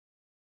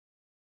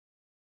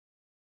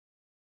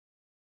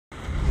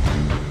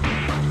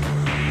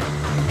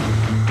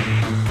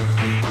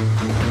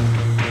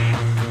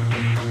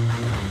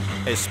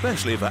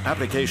Especially for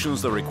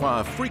applications that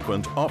require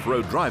frequent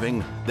off-road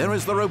driving, there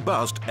is the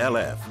robust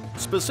LF,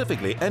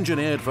 specifically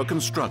engineered for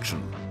construction.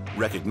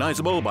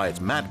 Recognizable by its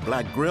matte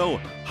black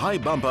grille, high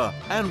bumper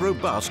and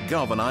robust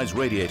galvanized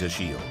radiator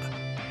shield.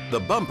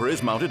 The bumper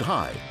is mounted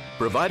high,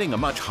 providing a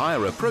much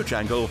higher approach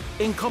angle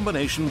in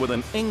combination with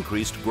an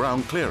increased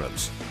ground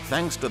clearance,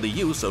 thanks to the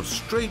use of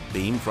straight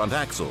beam front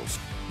axles.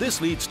 This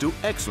leads to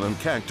excellent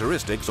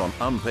characteristics on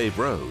unpaved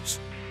roads.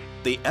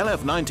 The LF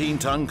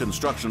 19-ton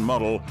construction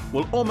model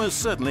will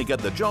almost certainly get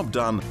the job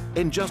done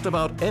in just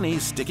about any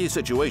sticky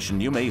situation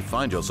you may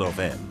find yourself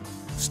in.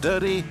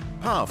 Sturdy,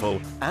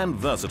 powerful and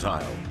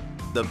versatile.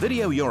 The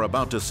video you're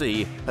about to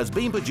see has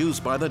been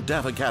produced by the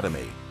DAF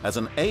Academy as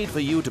an aid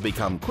for you to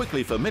become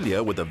quickly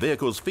familiar with the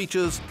vehicle's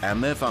features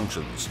and their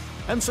functions,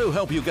 and so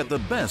help you get the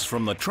best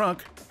from the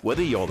truck,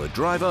 whether you're the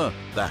driver,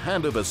 the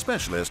handover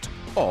specialist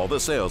or the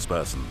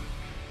salesperson.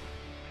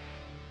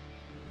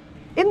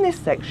 In this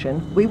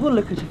section, we will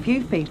look at a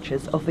few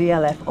features of the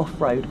LF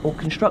off-road or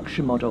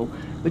construction model,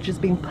 which has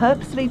been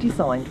purposely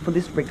designed for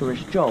this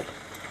rigorous job.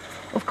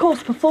 Of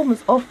course,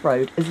 performance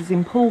off-road is as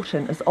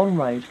important as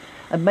on-road,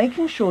 and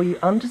making sure you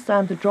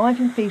understand the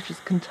driving features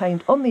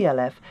contained on the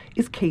LF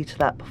is key to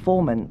that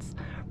performance.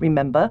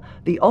 Remember,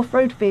 the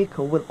off-road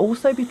vehicle will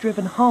also be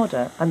driven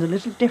harder and a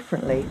little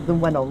differently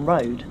than when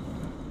on-road.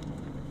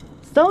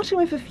 Starting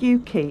with a few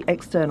key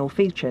external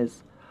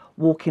features.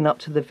 Walking up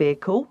to the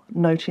vehicle,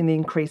 noting the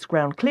increased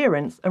ground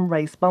clearance and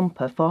raised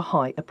bumper for a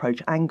high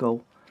approach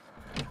angle.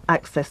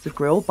 Access the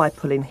grille by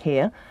pulling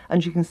here,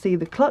 and you can see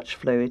the clutch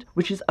fluid,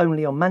 which is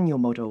only on manual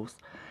models,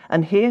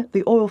 and here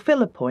the oil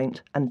filler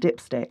point and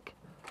dipstick.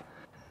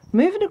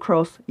 Moving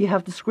across, you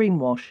have the screen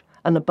wash,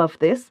 and above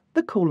this,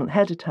 the coolant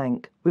header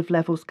tank, with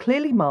levels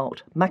clearly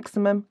marked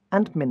maximum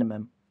and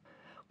minimum.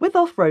 With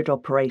off-road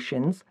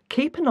operations,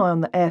 keep an eye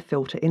on the air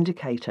filter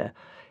indicator.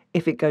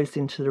 If it goes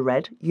into the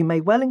red, you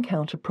may well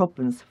encounter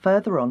problems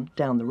further on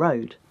down the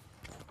road.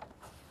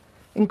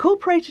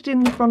 Incorporated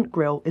in the front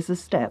grille is a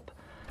step,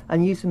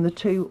 and using the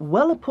two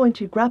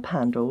well-appointed grab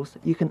handles,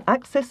 you can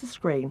access the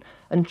screen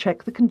and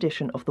check the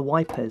condition of the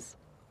wipers.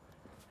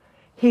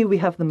 Here we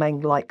have the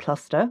main light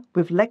cluster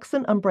with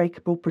Lexan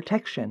unbreakable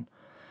protection.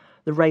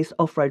 The raised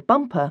off-road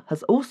bumper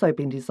has also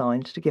been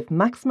designed to give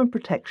maximum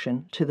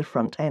protection to the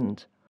front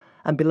end.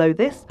 And below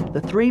this, the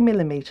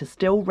 3mm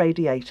steel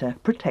radiator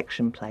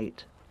protection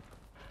plate.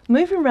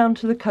 Moving round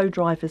to the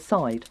co-driver's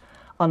side,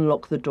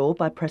 unlock the door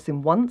by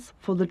pressing once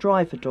for the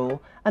driver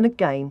door and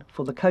again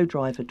for the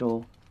co-driver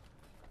door.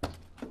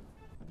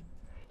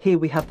 Here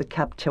we have the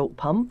cab tilt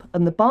pump,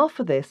 and the bar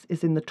for this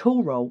is in the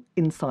tool roll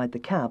inside the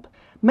cab.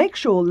 Make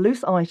sure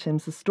loose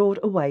items are stored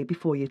away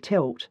before you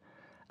tilt,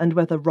 and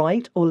whether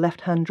right or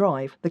left-hand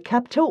drive, the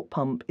cab tilt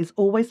pump is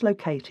always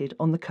located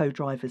on the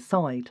co-driver's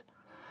side.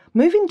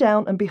 Moving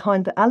down and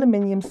behind the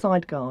aluminium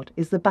side guard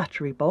is the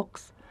battery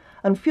box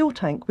and fuel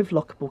tank with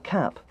lockable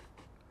cap.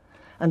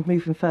 And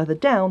moving further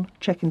down,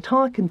 checking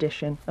tyre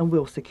condition and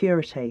wheel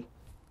security.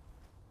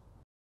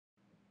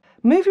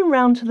 Moving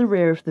round to the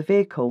rear of the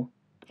vehicle,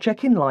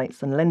 checking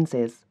lights and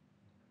lenses.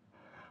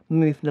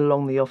 Moving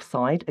along the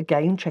offside,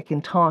 again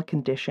checking tyre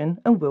condition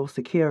and wheel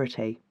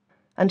security.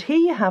 And here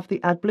you have the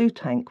AdBlue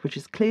tank, which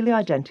is clearly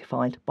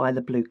identified by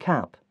the blue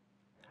cap.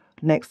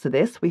 Next to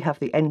this we have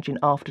the engine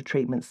after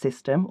treatment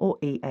system, or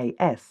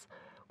EAS,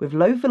 with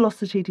low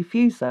velocity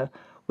diffuser,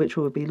 which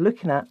we'll be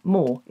looking at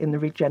more in the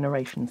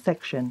regeneration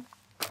section.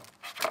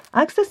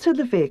 Access to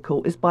the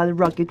vehicle is by the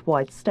rugged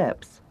wide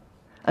steps.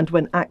 And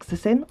when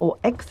accessing or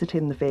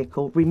exiting the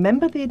vehicle,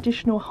 remember the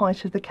additional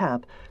height of the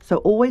cab, so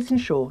always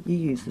ensure you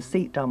use the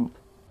seat dump.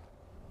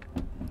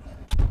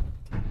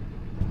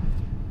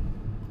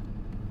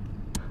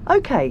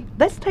 Okay,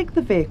 let's take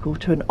the vehicle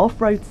to an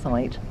off-road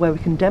site where we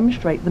can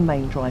demonstrate the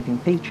main driving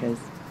features.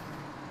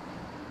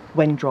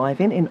 When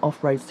driving in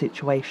off-road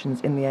situations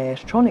in the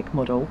AS-tronic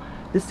model,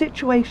 the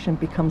situation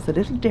becomes a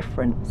little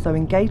different, so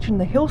engaging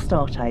the hill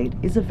start aid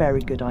is a very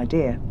good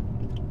idea.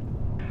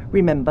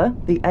 Remember,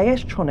 the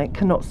AS-tronic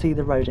cannot see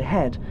the road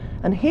ahead,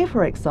 and here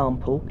for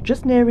example,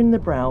 just nearing the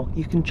brow,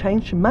 you can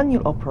change to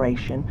manual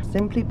operation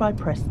simply by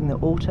pressing the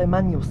auto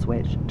manual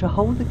switch to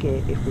hold the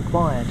gear if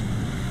required.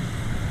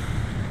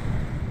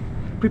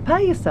 Prepare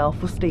yourself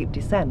for steep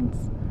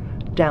descents.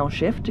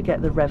 Downshift to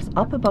get the revs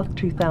up above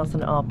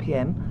 2000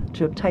 RPM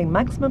to obtain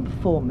maximum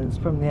performance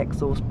from the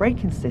exhaust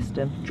braking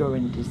system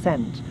during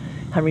descent.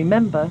 And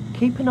remember,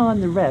 keep an eye on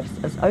the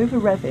revs, as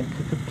over-revving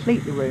could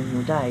completely ruin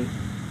your day.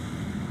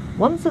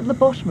 Once at the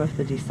bottom of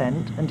the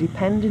descent, and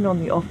depending on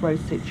the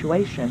off-road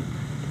situation,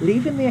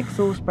 leaving the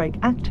exhaust brake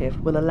active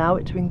will allow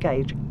it to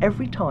engage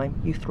every time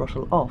you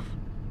throttle off.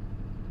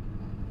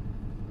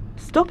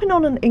 Stopping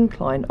on an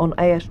incline on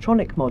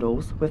AS-tronic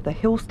models with the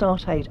hill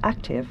start aid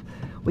active,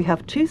 we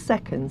have 2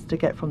 seconds to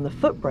get from the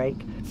foot brake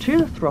to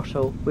the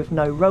throttle with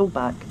no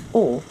rollback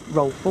or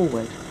roll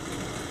forward.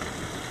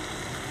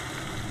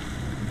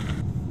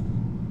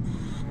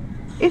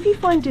 If you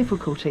find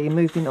difficulty in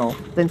moving off,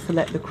 then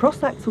select the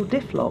cross-axle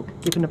diff lock,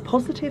 giving a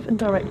positive and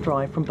direct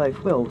drive from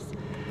both wheels.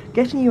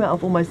 getting you out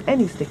of almost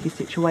any sticky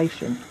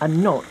situation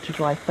and not to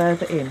drive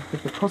further in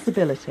with the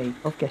possibility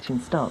of getting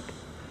stuck.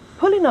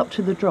 Pulling up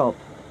to the drop,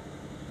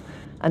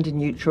 and in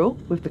neutral,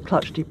 with the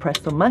clutch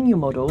depressed on manual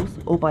models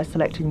or by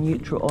selecting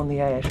neutral on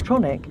the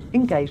AS-tronic,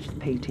 engage the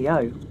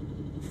PTO.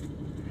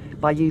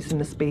 By using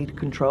the speed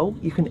control,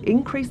 you can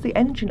increase the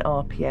engine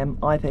RPM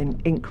either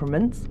in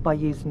increments by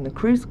using the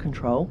cruise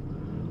control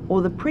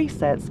or the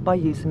presets by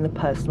using the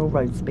personal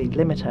road speed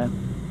limiter.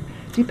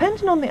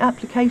 Depending on the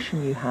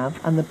application you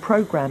have and the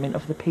programming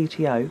of the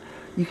PTO,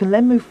 you can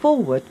then move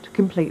forward to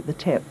complete the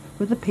tip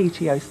with the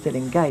PTO still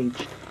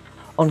engaged.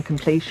 On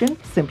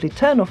completion, simply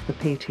turn off the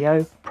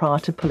PTO prior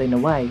to pulling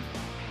away.